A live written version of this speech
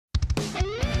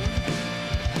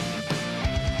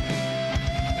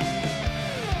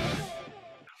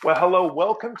Well, hello,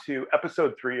 welcome to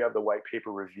episode 3 of the White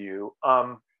Paper Review.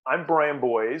 I'm Brian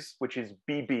Boys, which is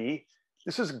BB.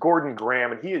 This is Gordon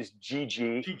Graham, and he is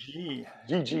GG. GG.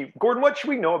 GG. Gordon, what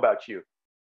should we know about you?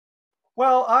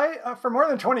 Well, for more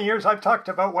than 20 years, I've talked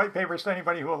about white papers to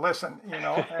anybody who will listen, and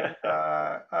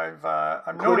I'm known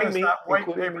Including as me, that white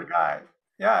including paper me. guy.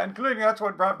 Yeah, including that's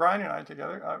what brought Brian and I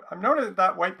together. I'm known as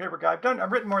that white paper guy.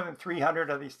 I've written more than 300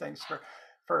 of these things for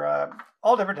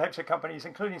all different types of companies,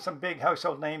 including some big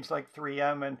household names like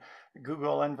 3M and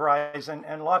Google and Verizon,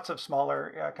 and lots of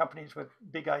smaller companies with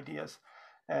big ideas.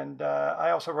 And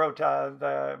I also wrote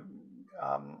the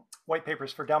white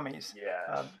papers for dummies,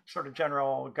 Yes. sort of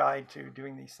general guide to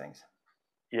doing these things.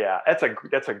 Yeah, that's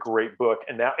a great book.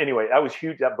 And now, anyway, that was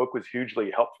huge. That book was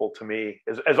hugely helpful to me,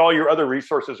 as all your other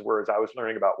resources were, as I was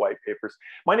learning about white papers.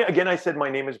 Again, I said my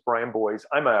name is Brian Boys.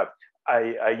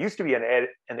 I used to be an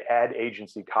ad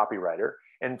agency copywriter,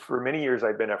 and for many years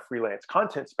I've been a freelance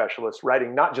content specialist,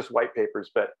 writing not just white papers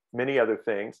but many other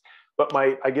things. But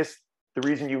I guess the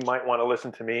reason you might want to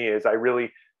listen to me is I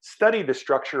really study the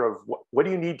structure of what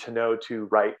do you need to know to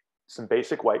write some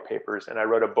basic white papers, and I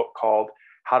wrote a book called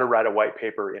How to Write a White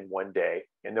Paper in One Day,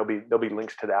 and there'll be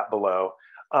links to that below.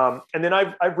 And then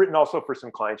I've written also for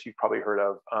some clients you've probably heard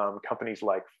of, companies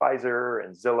like Pfizer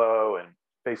and Zillow and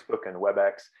Facebook and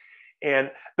WebEx.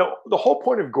 And the whole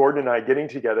point of Gordon and I getting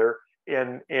together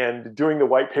and doing the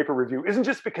white paper review isn't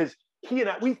just because he and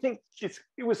I, we think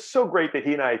it was so great that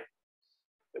he and I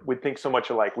would think so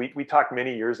much alike. We talked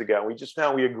many years ago, and we just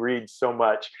found we agreed so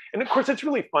much. And of course, it's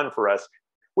really fun for us.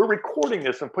 We're recording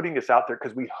this and putting this out there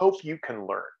because we hope you can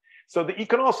learn, so that you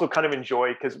can also kind of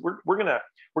enjoy. Because we're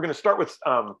gonna start with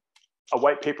a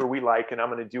white paper we like, and I'm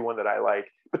gonna do one that I like.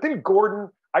 But then Gordon,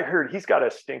 I heard he's got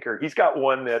a stinker. He's got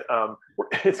one that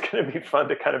it's gonna be fun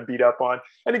to kind of beat up on.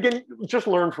 And again, just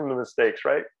learn from the mistakes,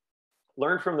 right?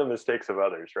 Learn from the mistakes of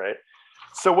others, right?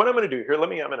 So what I'm gonna do here,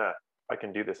 I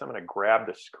can do this. I'm gonna grab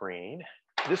the screen.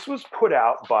 This was put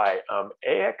out by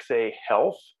AXA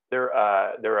Health. They're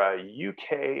a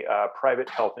UK private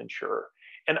health insurer,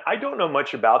 and I don't know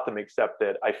much about them except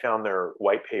that I found their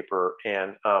white paper,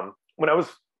 and when I was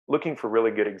looking for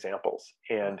really good examples,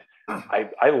 and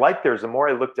I liked theirs. The more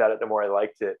I looked at it, the more I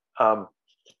liked it.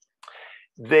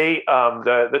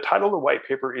 The title of the white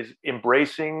paper is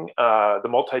 "Embracing the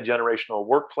Multi-Generational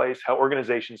Workplace: How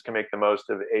Organizations Can Make the Most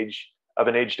of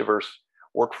an Age Diverse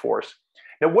Workforce."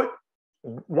 Now,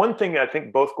 one thing I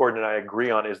think both Gordon and I agree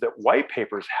on is that white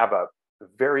papers have a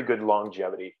very good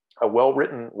longevity. A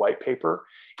well-written white paper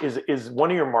is one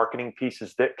of your marketing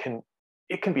pieces that can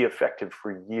be effective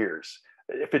for years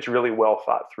if it's really well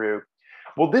thought through.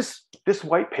 Well, this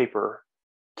white paper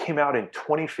came out in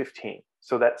 2015,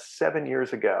 so that's 7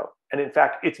 years ago. And in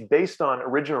fact, it's based on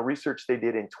original research they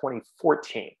did in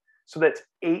 2014, so that's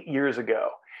 8 years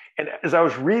ago. And as I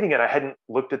was reading it, I hadn't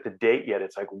looked at the date yet.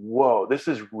 It's like, whoa, this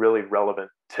is really relevant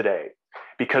today,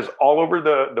 because all over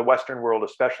the Western world,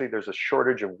 especially, there's a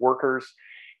shortage of workers,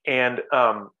 and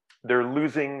they're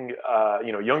losing.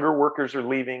 Younger workers are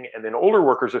leaving, and then older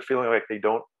workers are feeling like they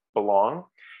don't belong.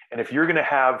 And if you're going to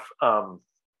have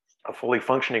a fully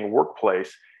functioning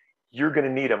workplace, you're going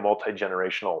to need a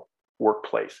multi-generational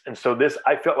workplace. And so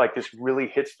I felt like this really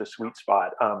hits the sweet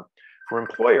spot for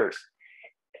employers.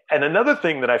 And another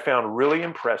thing that I found really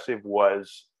impressive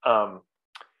was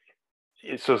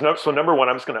so number one,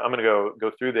 I'm gonna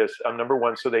go through this. Number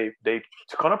one, so they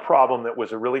took on a problem that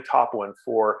was a really top one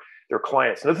for their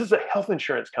clients. Now, this is a health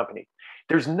insurance company.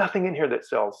 There's nothing in here that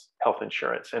sells health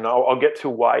insurance, and I'll get to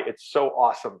why it's so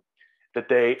awesome that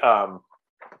they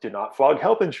did not flog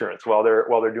health insurance while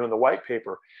they're doing the white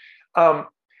paper.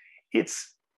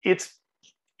 It's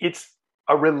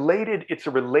a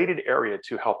related area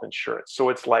to health insurance. So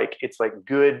it's like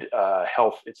good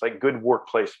health, it's like good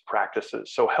workplace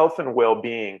practices. So health and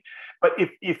well-being. But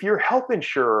if your health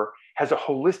insurer has a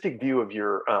holistic view of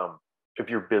your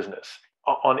business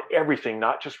on everything,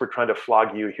 not just we're trying to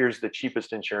flog you, here's the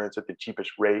cheapest insurance at the cheapest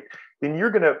rate, then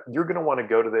you're gonna want to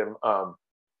go to them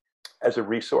as a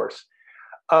resource.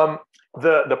 What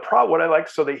I like,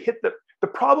 so they hit the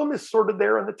problem is sort of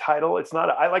there in the title. It's not,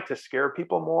 I like to scare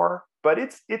people more, but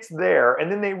it's there.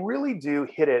 And then they really do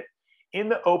hit it in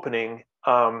the opening.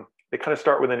 They kind of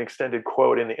start with an extended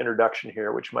quote in the introduction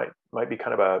here, which might be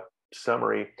kind of a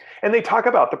summary. And they talk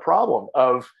about the problem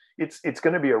of it's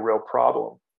going to be a real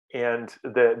problem, and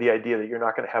the idea that you're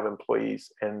not going to have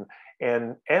employees. And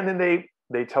then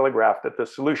they telegraph that the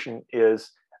solution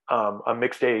is a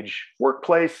mixed age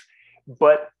workplace,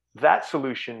 but that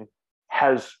solution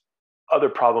has other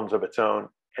problems of its own.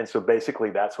 And so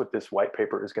basically that's what this white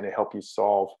paper is going to help you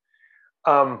solve.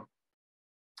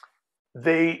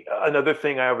 Another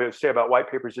thing I always say about white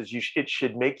papers is it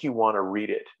should make you want to read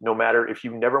it. No matter if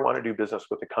you never want to do business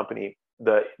with a company,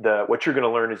 what you're going to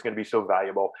learn is going to be so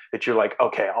valuable that you're like,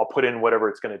 okay, I'll put in whatever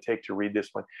it's going to take to read this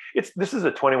one. This is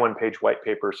a 21-page white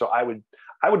paper, so I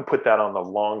would put that on the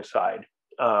long side,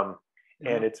 and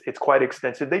it's quite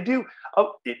extensive. They do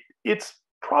it's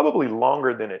probably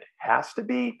longer than it has to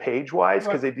be page wise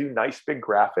because they do nice big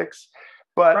graphics.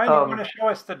 But Brian, you want to show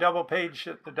us the double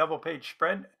page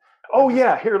spread? Oh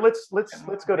yeah, here let's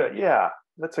go to, yeah,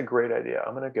 that's a great idea.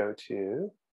 I'm gonna go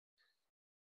to,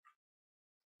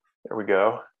 there we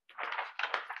go.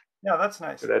 Yeah, that's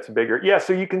nice. So that's bigger. Yeah,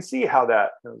 so you can see how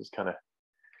that, I'm just kind of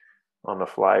on the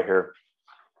fly here.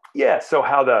 Yeah, so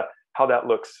how that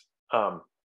looks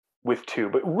with two,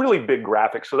 but really big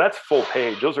graphics. So that's full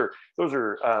page. Those are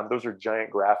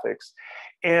giant graphics.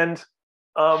 And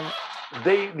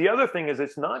the other thing is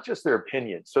it's not just their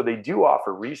opinion. So they do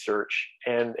offer research,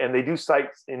 and they do cite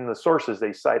in the sources,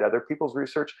 they cite other people's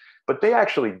research, but they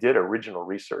actually did original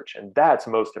research, and that's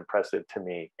most impressive to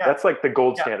me. Yeah. That's like the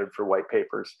gold standard for white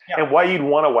papers. Yeah. And why you'd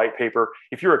want a white paper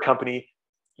if you're a company,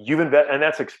 and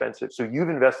that's expensive. So you've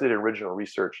invested in original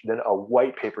research, then a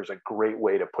white paper is a great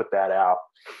way to put that out.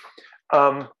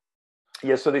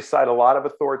 Yeah, so they cite a lot of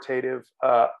authoritative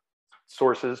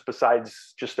sources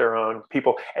besides just their own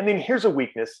people. And then here's a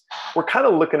weakness. We're kind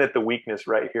of looking at the weakness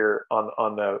right here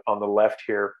on the left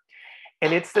here.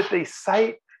 And it's that they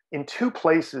cite in two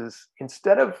places,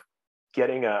 instead of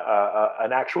getting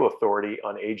an actual authority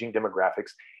on aging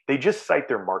demographics, they just cite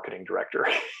their marketing director.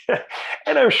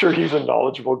 And I'm sure he's a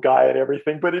knowledgeable guy and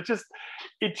everything, but it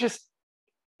just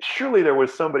surely there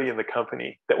was somebody in the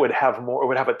company that would have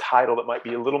a title that might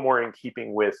be a little more in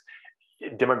keeping with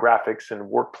demographics and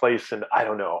workplace, and I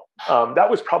don't know. That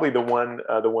was probably the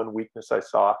one weakness I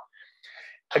saw.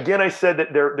 Again, I said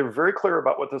that they're very clear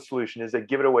about what the solution is. They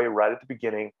give it away right at the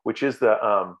beginning, which is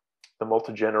the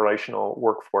multi-generational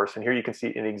workforce. And here you can see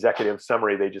in executive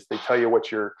summary, they tell you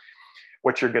what you're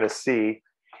going to see.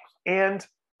 And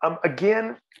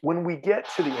again, when we get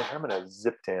to the end, I'm going to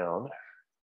zip down.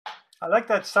 I like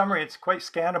that summary. It's quite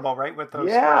scannable, right? With those.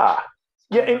 Yeah.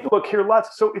 Yeah, and look here,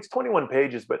 so it's 21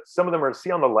 pages, but some of them are,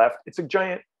 see on the left, it's a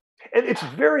giant, and it's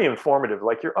very informative.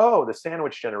 Like the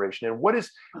sandwich generation, and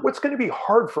what's going to be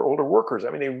hard for older workers. I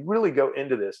mean, they really go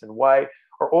into this, and why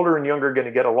are older and younger going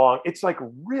to get along? It's like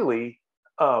really,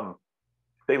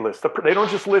 they don't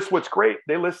just list what's great,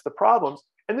 they list the problems,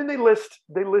 and then they list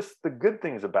the good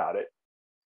things about it,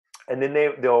 and then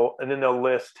they'll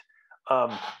list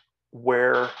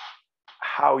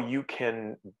how you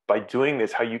can, by doing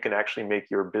this, how you can actually make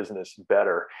your business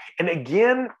better. And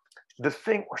again, the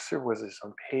thing, where was this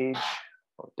on page?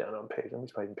 Down on page. Let me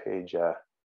find page.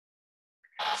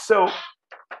 So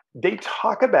they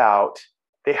talk about,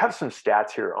 they have some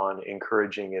stats here on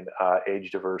encouraging an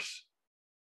age-diverse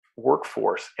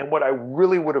workforce. And what I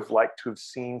really would have liked to have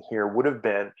seen here would have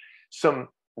been some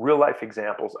real-life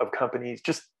examples of companies,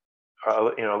 just a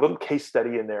little case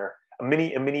study in there.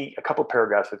 A couple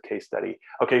paragraphs of case study.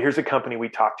 Okay, here's a company we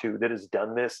talked to that has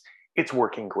done this. It's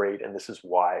working great, and this is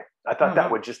why. I thought that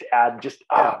would just add,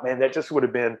 man, that just would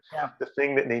have been the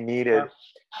thing that they needed. Yeah.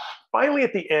 Finally,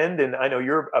 at the end, and I know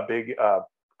you're a big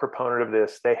proponent of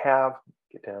this, they have,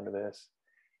 get down to this.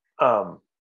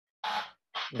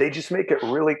 They just make it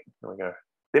really,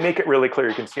 they make it really clear.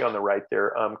 You can see on the right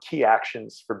there, key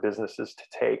actions for businesses to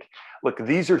take. Look,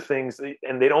 these are things,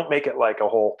 and they don't make it like a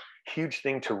whole huge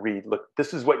thing to read. Look,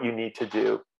 this is what you need to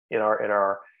do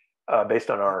based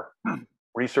on our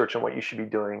research on what you should be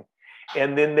doing.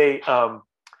 And then they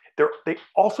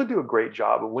also do a great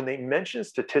job of when they mention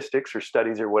statistics or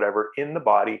studies or whatever in the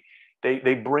body,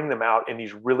 they bring them out in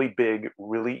these really big,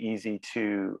 really easy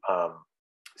to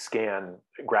scan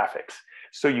graphics.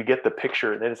 So you get the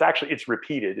picture, and then it's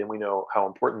repeated, and we know how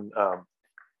important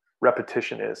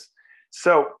repetition is.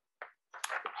 So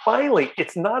finally,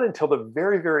 it's not until the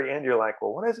very, very end you're like,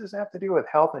 well, what does this have to do with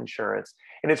health insurance?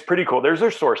 And it's pretty cool. There's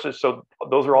their sources. So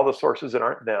those are all the sources that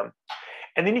aren't them.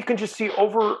 And then you can just see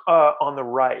over on the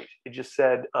right, it just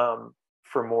said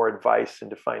for more advice and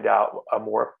to find out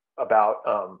more about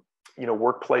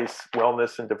workplace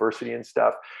wellness and diversity and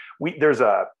stuff. There's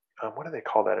a what do they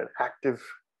call that? An active.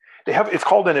 It's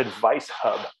called an advice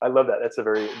hub. I love that.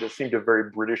 That seemed a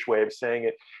very British way of saying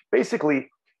it. Basically,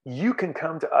 you can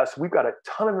come to us. We've got a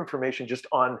ton of information just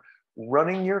on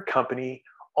running your company,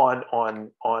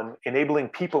 on enabling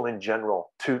people in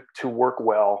general to work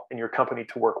well, and your company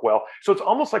to work well. So it's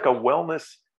almost like a wellness,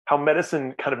 how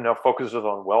medicine kind of now focuses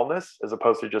on wellness as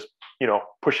opposed to just,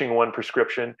 pushing one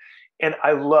prescription. And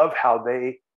I love how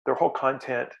their whole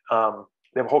content,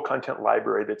 they have a whole content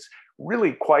library that's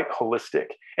really quite holistic.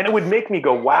 And it would make me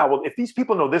go, wow, well, if these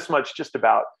people know this much just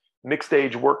about mixed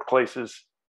age workplaces,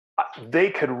 they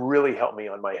could really help me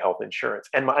on my health insurance.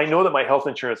 And I know that my health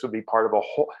insurance would be part of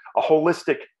a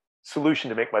holistic solution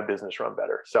to make my business run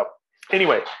better. So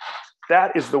anyway,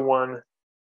 that is the one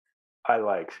I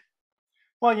liked.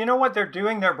 Well, you know what they're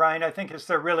doing there, Brian, I think is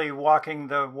they're really walking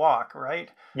the walk, right?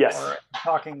 Yes. Or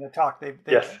talking the talk. They've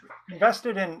Yes.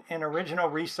 invested in original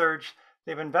research.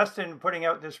 They've invested in putting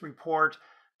out this report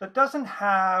that doesn't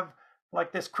have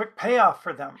like this quick payoff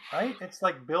for them, right? It's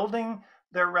like building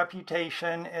their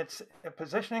reputation. It's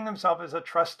positioning themselves as a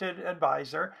trusted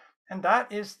advisor. And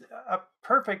that is a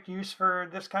perfect use for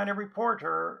this kind of report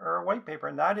or a white paper.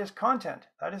 And that is content.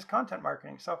 That is content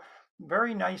marketing. So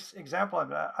very nice example of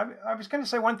that. I was going to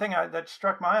say one thing that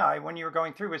struck my eye when you were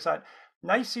going through was that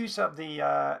nice use of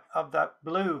that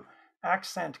blue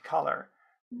accent color.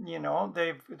 You know,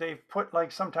 they've put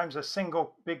like sometimes a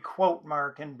single big quote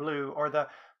mark in blue, or the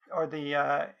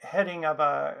heading of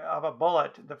a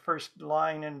bullet, the first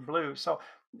line in blue. So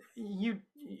you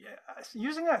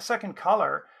using that second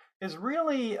color is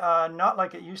really not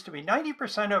like it used to be.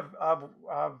 90%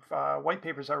 of white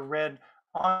papers are read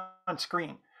on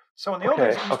screen. So in the old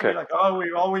days, Okay. it used to be Okay. like, oh,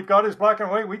 all we've got is black and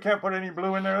white. We can't put any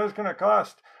blue in there. That's going to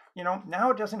cost. You know,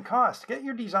 now it doesn't cost. Get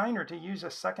your designer to use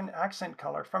a second accent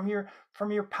color from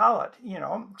your palette. You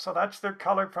know, so that's their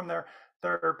color from their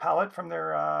palette from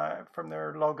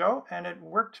their logo, and it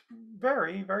worked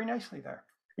very very nicely there.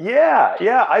 Yeah.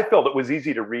 Yeah. I felt it was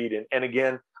easy to read. And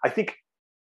again, I think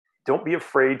don't be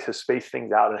afraid to space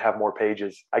things out and have more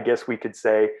pages. I guess we could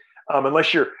say,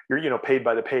 unless you're paid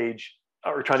by the page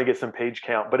or trying to get some page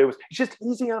count. But it's just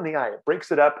easy on the eye. It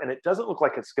breaks it up, and it doesn't look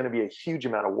like it's going to be a huge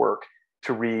amount of work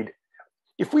to read.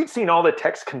 If we'd seen all the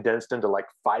text condensed into like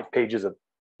 5 pages of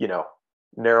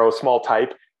narrow small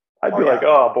type, I'd be like, Yeah.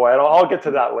 oh boy, I'll get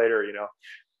to that later.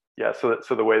 Yeah.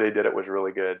 So the way they did it was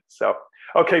really good. So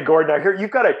okay, Gordon, now here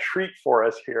you've got a treat for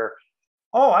us here.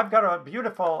 Oh, I've got a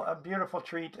beautiful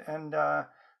treat, and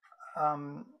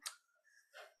um,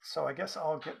 so I guess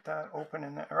I'll get that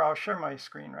open or I'll share my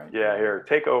screen, right? Yeah, here,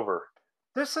 take over.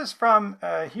 This is from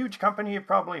a huge company you've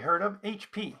probably heard of,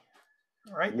 HP,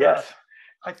 right? Yes.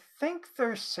 I think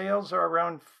their sales are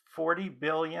around 40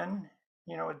 billion,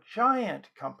 a giant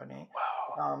company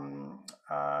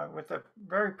Wow. with a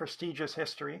very prestigious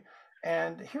history.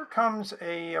 And here comes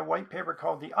a white paper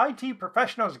called The IT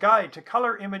Professional's Guide to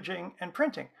Color Imaging and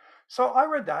Printing. So I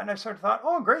read that and I sort of thought,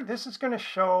 oh, great, this is going to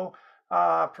show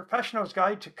Professional's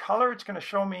Guide to Color. It's going to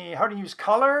show me how to use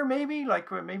color, maybe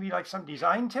like some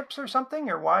design tips or something,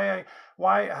 or why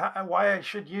I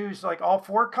should use like all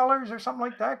 4 colors or something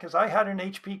like that. Because I had an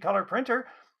HP color printer,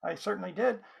 I certainly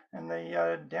did, and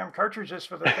the damn cartridges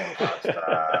for the thing cost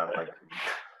like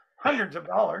hundreds of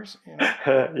dollars.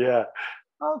 Yeah.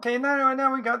 Okay,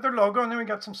 now we got their logo, and then we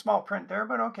got some small print there,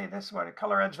 but okay, this is what a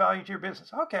color adds value to your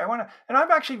business. Okay, and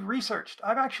I've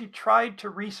actually tried to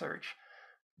research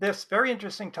this very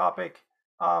interesting topic.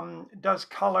 Does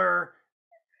color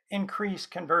increase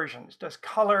conversions? Does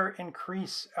color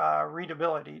increase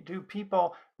readability? Do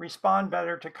people respond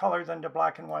better to color than to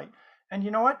black and white? And you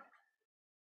know what?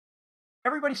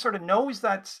 Everybody sort of knows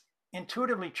that's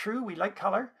intuitively true. We like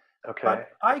color. Okay. But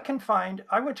I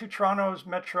went to Toronto's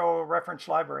Metro Reference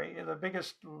Library, the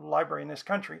biggest library in this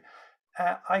country.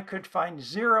 I could find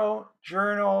 0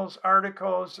 journals,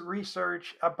 articles,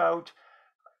 research about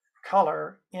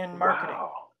color in marketing.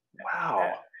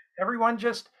 Wow. Everyone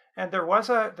and there was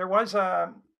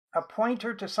a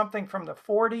pointer to something from the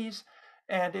 40s,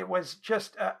 and it was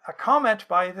just a comment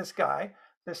by this guy,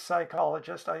 this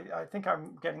psychologist. I think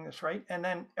I'm getting this right. And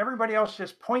then everybody else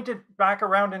just pointed back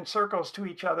around in circles to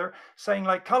each other, saying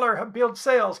like, color builds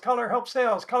sales, color helps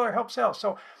sales, color helps sales.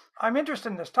 So I'm interested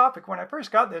in this topic. When I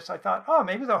first got this, I thought, oh,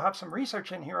 maybe they'll have some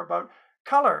research in here about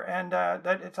color, and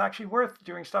that it's actually worth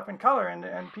doing stuff in color,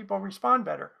 and people respond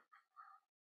better.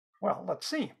 Well, let's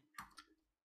see.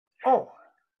 Oh,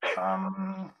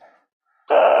 oh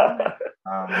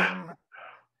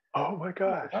my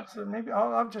gosh. Maybe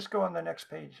I'll just go on the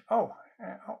next page. Oh,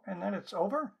 and then it's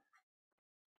over.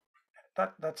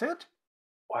 That's it.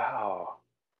 Wow.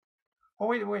 Oh,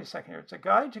 wait a second here. It's a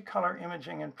guide to color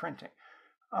imaging and printing.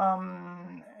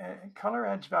 Color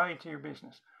adds value to your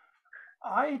business.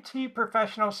 IT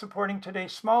professionals supporting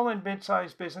today's small and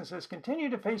mid-sized businesses continue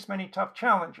to face many tough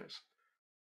challenges.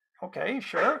 Okay,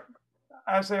 sure.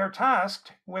 As they are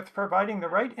tasked with providing the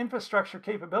right infrastructure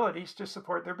capabilities to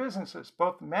support their businesses,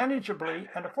 both manageably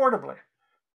and affordably.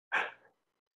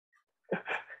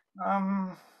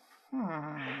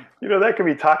 You know, that can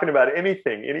be talking about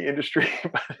anything, any industry.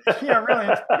 Yeah, really,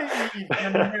 it's pretty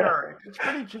generic. It's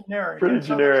pretty generic. Pretty And so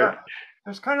generic.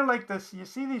 there's kind of like this, you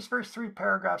see these first three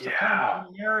paragraphs of kind Yeah.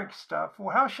 of generic stuff.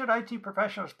 Well, how should IT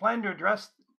professionals plan to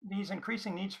address these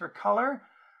increasing needs for color?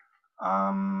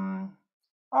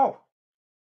 Oh,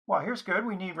 well, here's good.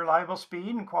 We need reliable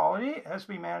speed and quality. It has to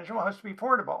be manageable, it has to be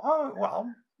affordable. Oh,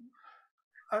 well,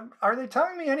 are they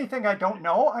telling me anything I don't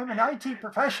know? I'm an IT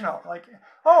professional. Like,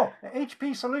 oh,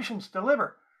 HP solutions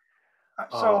deliver.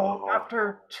 So Oh,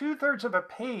 after 2/3 of a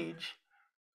page,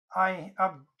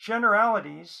 of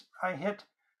generalities, I hit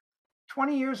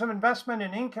 20 years of investment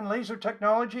in ink and laser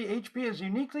technology. HP is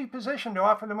uniquely positioned to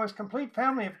offer the most complete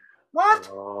family of what?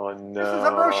 oh This is a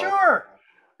no. brochure.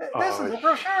 This is Oh a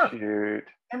brochure. shoot.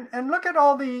 And look at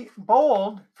all the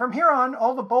bold. From here on,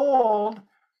 all the bold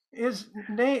is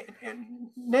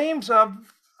names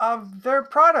of their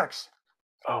products.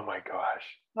 Oh my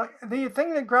gosh. Like the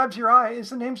thing that grabs your eye is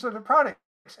the names of the products,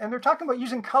 and they're talking about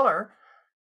using color,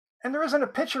 and there isn't a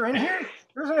picture in here.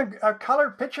 There isn't a color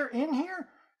picture in here.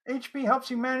 HP helps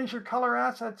you manage your color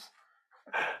assets.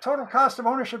 Total cost of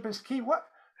ownership is key. What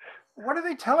are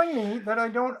they telling me that I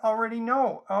don't already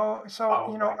know? Oh, so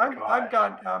Oh you know, my I've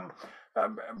gosh. got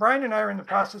Brian and I are in the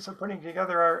process of putting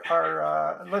together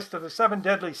our list of the 7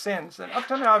 deadly sins, and up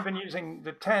to now I've been using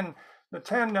the 10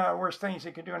 worst things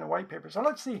you can do in a white paper. So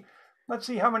let's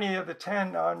see how many of the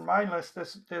 10 on my list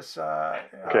this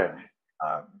Okay.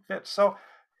 fits. So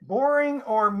boring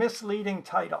or misleading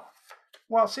title.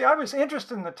 Well, see, I was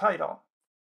interested in the title,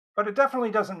 but it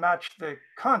definitely doesn't match the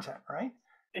content, right?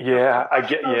 A Yeah, I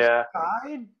get, professional's yeah.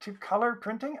 guide to color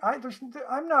printing.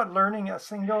 I'm not learning a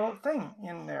single thing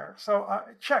in there. So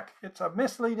check. It's a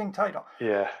misleading title.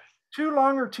 Yeah. Too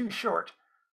long or too short?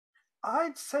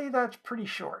 I'd say that's pretty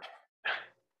short.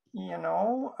 You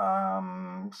know,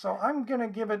 so I'm gonna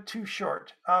give it too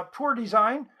short. Poor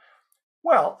design.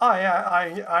 Well,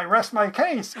 I rest my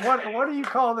case. What do you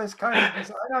call this kind of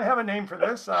design? I have a name for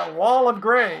this. Wall of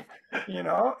gray. You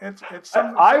know, it's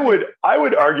something. I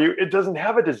would argue it doesn't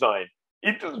have a design.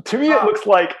 To me, it Uh, looks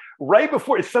like right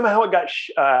before somehow it got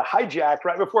hijacked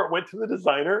right before it went to the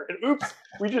designer, and oops,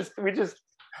 we we sent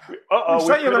you the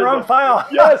printed wrong the file.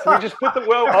 yes, we just put the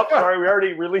well. Oh, sorry, we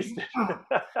already released it.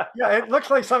 Yeah, it looks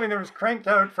like something that was cranked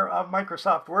out for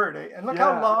Microsoft Word. And look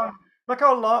how Yeah. long,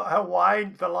 how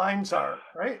wide the lines are,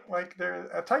 right? Like there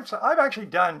a type. I've actually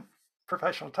done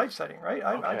professional typesetting, right?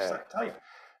 I've Okay. set type,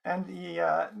 and the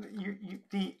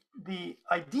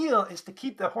ideal is to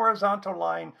keep the horizontal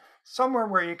line somewhere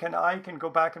where I can go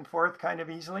back and forth kind of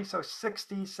easily. So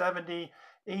 60, 70,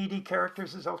 80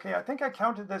 characters is okay. I think I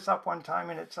counted this up one time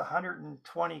and it's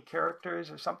 120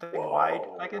 characters or something wide.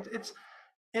 Like Whoa.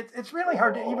 it's really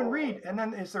hard to even Whoa. read. And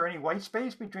then is there any white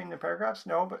space between the paragraphs?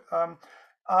 No, but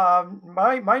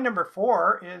my number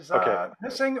 4 is Okay.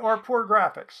 missing or poor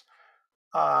graphics.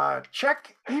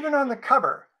 Check even on the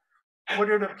cover. Would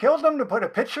it have killed them to put a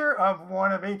picture of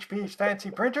one of HP's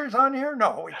fancy printers on here?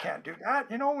 No, we can't do that.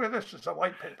 You know, this is a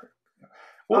white paper.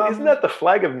 Well, isn't Um, that the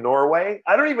flag of Norway?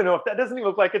 I don't even know if that doesn't even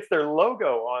look like it's their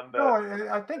logo on no, the.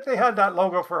 I think they had that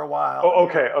logo for a while. Oh, You know,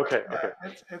 okay, okay, yeah, okay,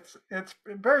 it's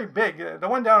very big. The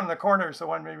one down in the corner is the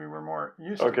one maybe we're more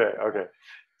used to. okay, okay.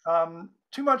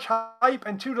 Too much hype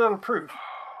and too little proof.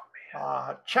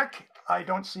 Check. I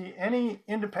don't see any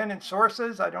independent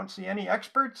sources. I don't see any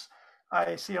experts.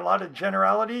 I see a lot of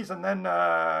generalities, and then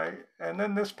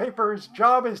this paper's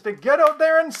job is to get out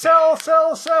there and sell,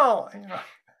 sell, sell. You know.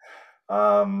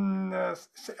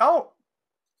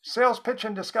 Sales pitch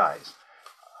in disguise.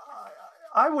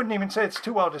 I wouldn't even say it's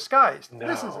too well disguised.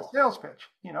 This is a No, sales pitch.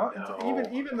 You know, it's no.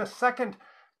 even the second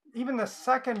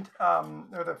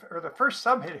or the first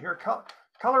subhead here,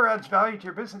 color adds value to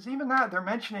your business. Even that they're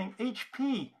mentioning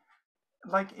HP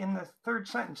like in the third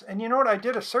sentence. And you know what? I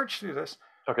did a search through this.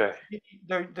 Okay.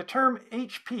 The term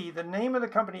HP, the name of the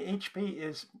company HP,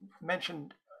 is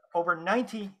mentioned over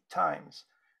 90 times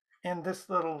in this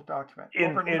little document.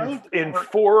 In Over in 90, in over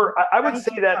four, I would 90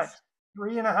 say that's times.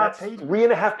 3.5 pages.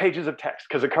 3.5 pages of text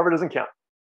because the cover doesn't count.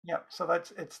 Yeah, so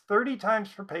it's 30 times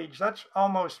per page. That's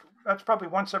probably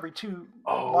once every 2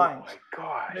 Oh lines. my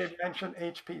gosh. They've mentioned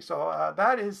HP. So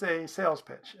that is a sales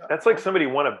pitch. That's like somebody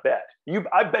won a bet.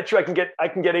 I bet you I can get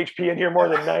HP in here more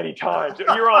than 90 times.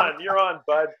 You're on,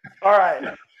 bud. All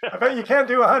right. I bet you can't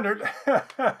do 100.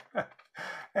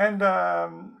 And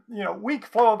you know, weak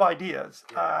flow of ideas.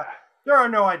 Yeah. There are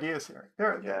no ideas here.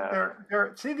 Yeah.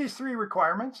 See these 3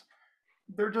 requirements?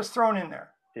 They're just thrown in there.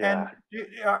 Yeah.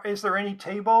 And is there any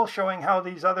table showing how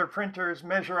these other printers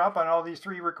measure up on all these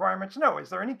 3 requirements? No. Is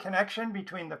there any connection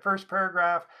between the first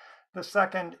paragraph, the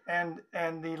second, and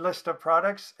the list of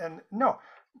products. And no,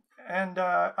 and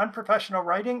unprofessional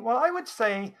writing. Well, I would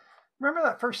say, remember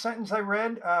that first sentence I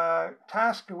read,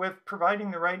 tasked with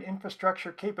providing the right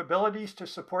infrastructure capabilities to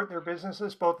support their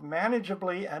businesses both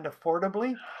manageably and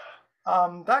affordably.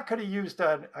 That could have used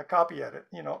a copy edit,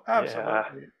 Yeah.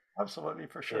 absolutely, absolutely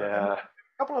for sure. And Yeah. a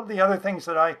couple of the other things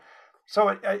that so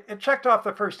it checked off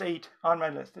the first 8 on my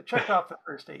list. It checked off the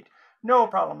first 8, no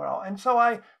problem at all. And so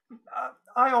I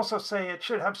also say it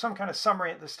should have some kind of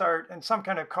summary at the start and some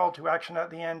kind of call to action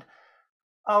at the end.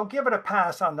 I'll give it a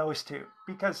pass on those two,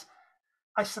 because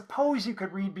I suppose you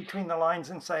could read between the lines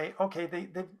and say, okay, they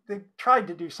tried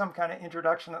to do some kind of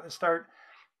introduction at the start,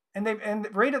 and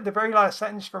right at the very last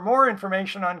sentence, for more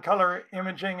information on color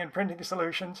imaging and printing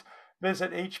solutions,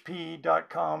 visit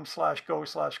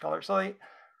hp.com/go/color. So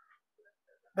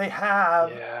they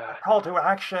have Yeah. a call to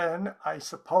action, I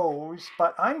suppose,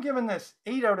 but I'm giving this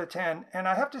 8 out of 10, and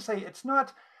I have to say it's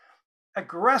not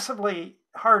aggressively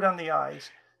hard on the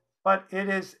eyes, but it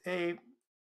is a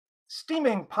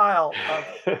steaming pile of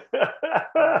you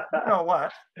know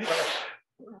what? You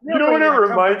know what Really it a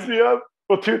reminds company. me of?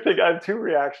 Well, two things. I have two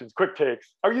reactions, quick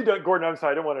takes. Are you done, Gordon? I'm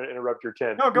sorry, I don't want to interrupt your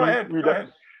 10. No, go ahead. We Go done?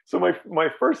 ahead. So my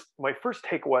first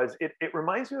take was it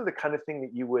reminds me of the kind of thing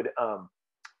that you would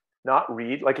not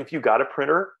read. Like if you got a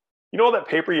printer, you know all that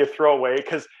paper you throw away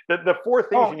because the four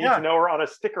things Oh, you need to yeah. know are on a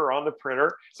sticker on the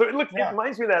printer. So it Yeah.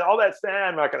 reminds me of that all that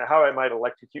I'm not gonna how I might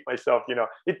electrocute myself,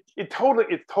 it's totally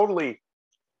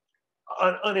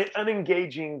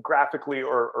unengaging graphically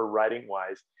or writing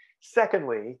wise.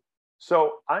 Secondly,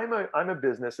 so I'm a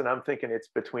business and I'm thinking it's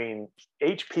between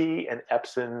HP and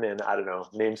Epson and I don't know,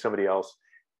 name somebody else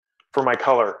for my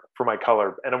color,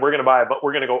 and we're gonna buy it, but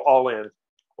we're gonna go all in.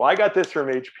 Well, I got this from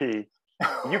HP.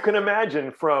 You can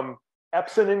imagine from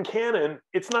Epson and Canon,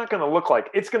 it's not going to look like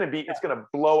it's going to be. It's going to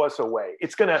blow us away.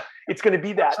 It's going to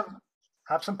be that.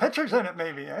 Have some pictures in it,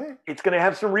 maybe, eh? It's going to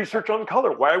have some research on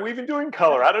color. Why are we even doing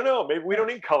color? I don't know. Maybe we don't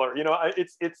need color.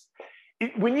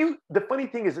 When you. The funny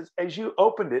thing is as you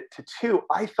opened it to 2,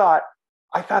 I thought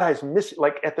I was missing.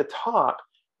 Like at the top,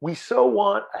 we so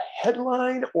want a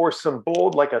headline or some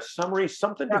bold, like a summary,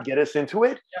 something to get us into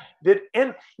it.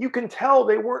 And you can tell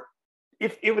they weren't.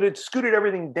 If it had scooted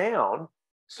everything down,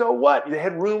 so what? They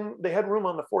had room. They had room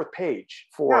on the 4th page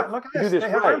Look at to do this. this They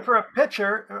have room for a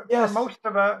picture, for Yes. most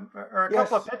of or a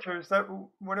couple of Yes. pictures that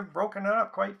would have broken it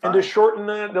up quite And fine. to shorten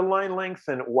the line length,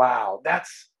 and wow,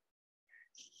 that's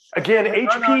again, They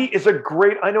run HP on. is a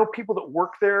great. I know people that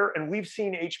work there, and we've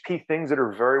seen HP things that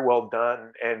are very well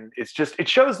done, and it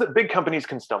shows that big companies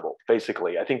can stumble.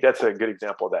 Basically, I think that's a good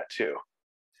example of that too.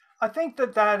 I think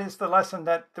that is the lesson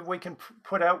that we can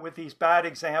put out with these bad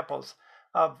examples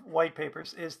of white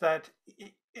papers, is that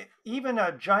even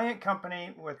a giant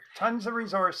company with tons of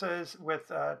resources,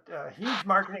 with huge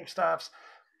marketing staffs,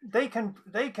 they can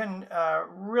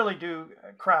really do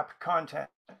crap content.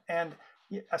 And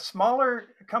a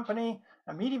smaller company,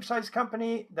 a medium-sized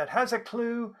company that has a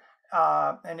clue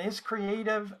and is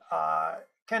creative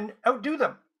can outdo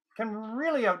them. Can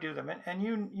really outdo them. And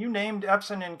you named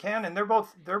Epson and Canon. They're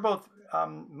both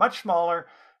much smaller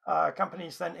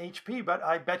companies than HP, but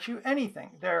I bet you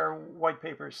anything their white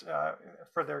papers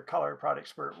for their color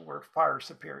products were far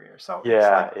superior. So it's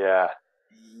like,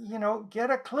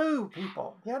 get a clue,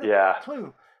 people. Get a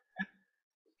clue.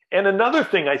 And another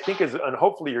thing I think is, and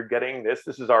hopefully you're getting this.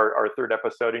 This is our 3rd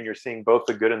episode, and you're seeing both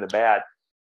the good and the bad.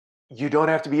 You don't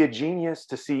have to be a genius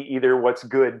to see either what's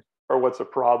good or what's a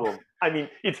problem. I mean,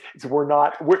 we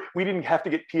didn't have to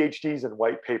get PhDs in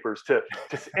white papers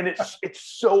and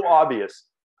it's so obvious.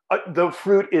 The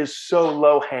fruit is so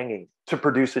low hanging to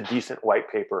produce a decent white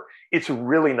paper. It's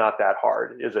really not that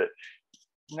hard, is it?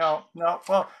 No.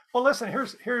 Well, listen.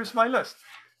 Here's my list.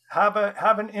 Have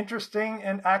an interesting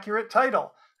and accurate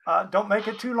title. Don't make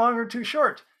it too long or too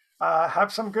short.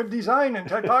 Have some good design and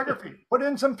typography. Put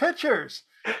in some pictures.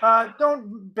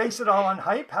 Don't base it all on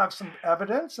hype. Have some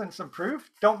evidence and some proof.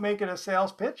 Don't make it a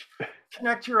sales pitch.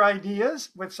 Connect your ideas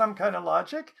with some kind of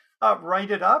logic. Write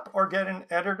it up or get an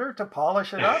editor to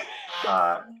polish it up.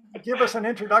 Give us an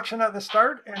introduction at the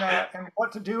start and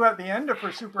what to do at the end if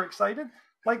we're super excited.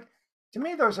 Like, to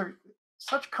me, those are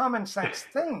such common sense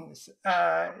things,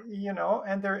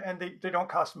 and they don't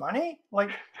cost money.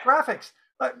 Like graphics.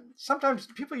 Sometimes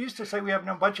people used to say we have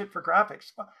no budget for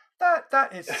graphics.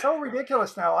 That is so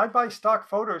ridiculous now. I buy stock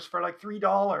photos for like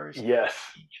 $3. Yes.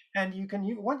 And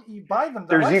once you buy them,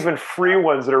 there's even free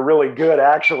ones that are really good,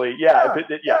 actually. Yeah. And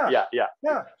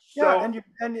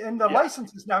the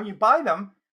licenses now, you buy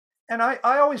them, And I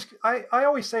always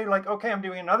say, like, okay, I'm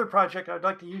doing another project. I'd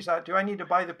like to use that. Do I need to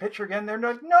buy the picture again? They're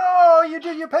like, no,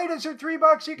 you paid us your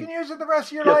 $3. You can use it the rest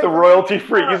of your Get the life. royalty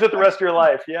free. Use it the rest of your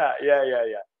life. Yeah, yeah, yeah,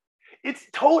 yeah. It's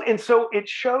total, and so it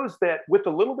shows that with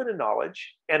a little bit of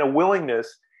knowledge and a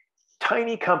willingness,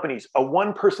 tiny companies, a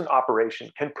one-person operation,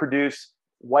 can produce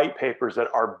white papers that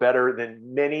are better than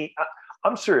many.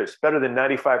 I'm serious, better than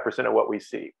 95% of what we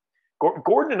see.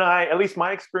 Gordon and I, at least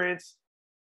my experience,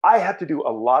 I have to do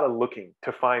a lot of looking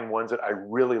to find ones that I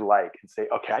really like and say,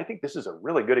 okay, I think this is a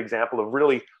really good example of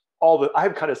really all the. I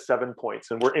have kind of 7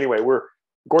 points, and we're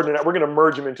Gordon and I, we're going to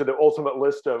merge them into the ultimate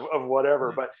list of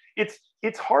whatever. But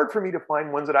it's hard for me to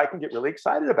find ones that I can get really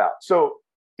excited about. So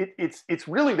it's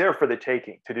really there for the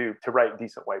taking to write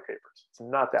decent white papers. It's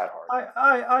not that hard.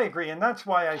 I agree, and that's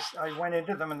why I went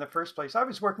into them in the first place. I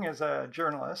was working as a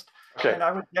journalist, Okay. and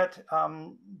I would get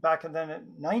back in the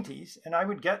 90s, and I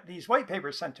would get these white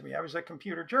papers sent to me. I was a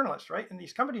computer journalist, right? And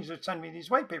these companies would send me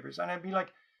these white papers, and I'd be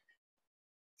like,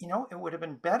 it would have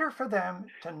been better for them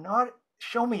to not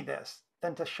show me this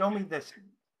than to show me this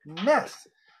mess,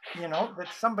 that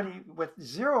somebody with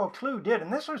zero clue did.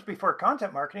 And this was before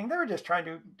content marketing. They were just trying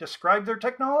to describe their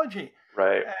technology.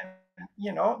 Right.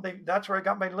 And, that's where I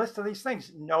got my list of these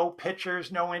things. No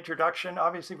pictures, no introduction,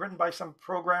 obviously written by some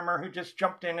programmer who just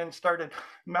jumped in and started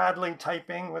madly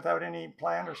typing without any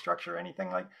plan or structure or anything.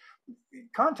 Like,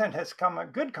 good content has come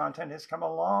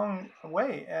a long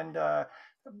way. And,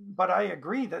 but I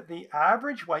agree that the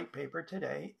average white paper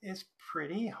today is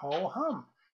pretty ho hum.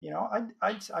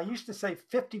 I used to say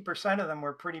 50% of them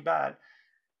were pretty bad.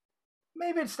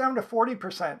 Maybe it's down to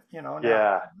 40%, now.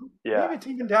 Yeah. Yeah. Maybe it's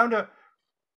even down to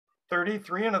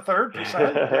 33 and a third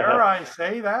percent. Dare I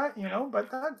say that,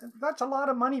 but that's a lot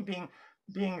of money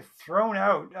being thrown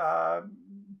out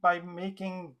by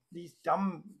making these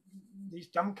dumb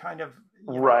kind of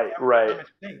right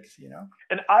mistakes,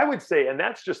 And I would say, and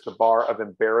that's just the bar of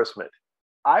embarrassment.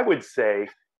 I would say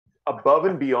above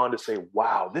and beyond to say,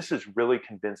 wow, this is really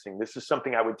convincing. This is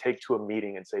something I would take to a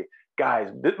meeting and say, guys,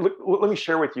 let me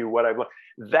share with you what I've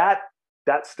learned.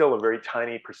 That's still a very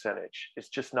tiny percentage. It's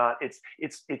just not, it's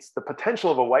the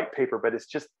potential of a white paper, but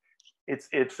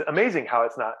it's amazing how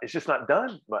it's just not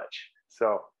done much.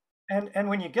 So. And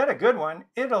when you get a good one,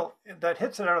 that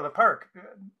hits it out of the park.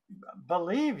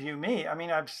 Believe you me, I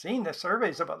mean, I've seen the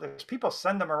surveys about this. People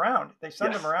send them around. They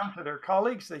send them around to their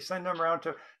colleagues. They send them around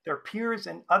to their peers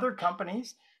in other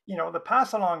companies. The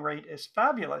pass along rate is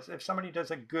fabulous if somebody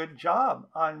does a good job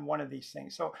on one of these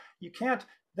things. So you can't.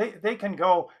 They can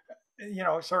go,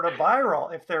 sort of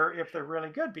viral if they're really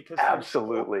good, because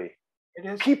absolutely. It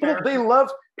is people.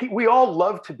 We all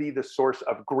love to be the source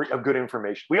of good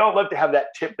information. We all love to have that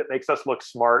tip that makes us look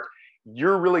smart.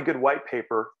 Your really good white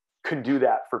paper can do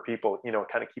that for people.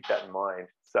 Kind of keep that in mind.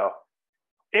 So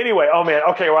anyway, oh man,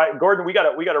 okay, all right, Gordon, we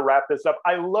gotta wrap this up.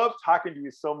 I love talking to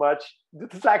you so much.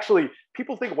 This is actually,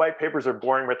 people think white papers are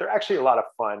boring, but they're actually a lot of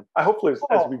fun. I hopefully,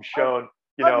 as we've shown,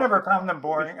 I've never found them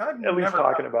boring. At least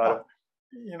talking about it.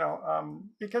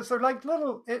 Because they're like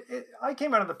little. I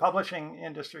came out of the publishing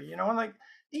industry, and like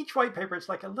each white paper is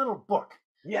like a little book,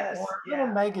 yes, or a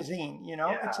little magazine.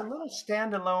 It's a little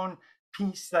standalone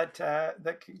piece that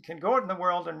can go out in the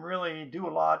world and really do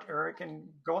a lot, or it can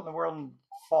go out in the world and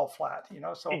fall flat.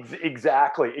 So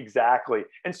exactly.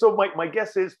 And so my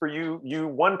guess is for you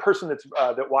one person that's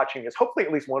watching this, hopefully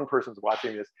at least one person's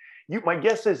watching this. My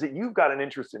guess is that you've got an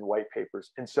interest in white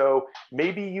papers, and so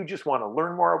maybe you just want to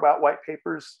learn more about white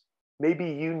papers. Maybe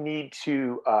you need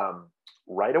to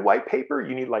write a white paper.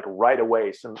 You need, like, right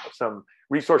away, some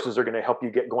resources are going to help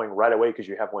you get going right away because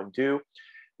you have one due.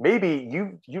 Maybe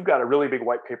you've got a really big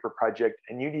white paper project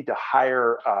and you need to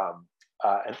hire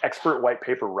an expert white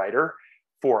paper writer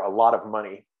for a lot of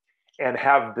money and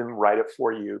have them write it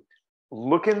for you.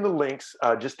 Look in the links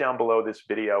just down below this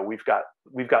video. We've got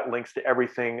links to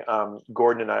everything.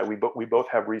 Gordon and I, we both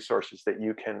have resources that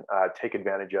you can take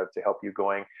advantage of to help you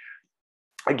going.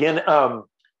 Again,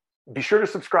 be sure to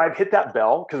subscribe, hit that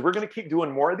bell, because we're going to keep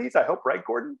doing more of these. I hope, right,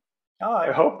 Gordon? Oh,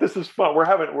 I hope this is fun. We're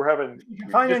having. You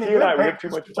can find any good we have too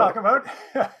much to talk about.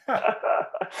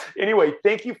 Anyway,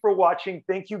 thank you for watching.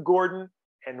 Thank you, Gordon,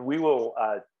 and we will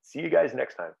see you guys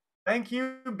next time. Thank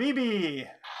you, BB.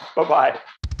 Bye-bye.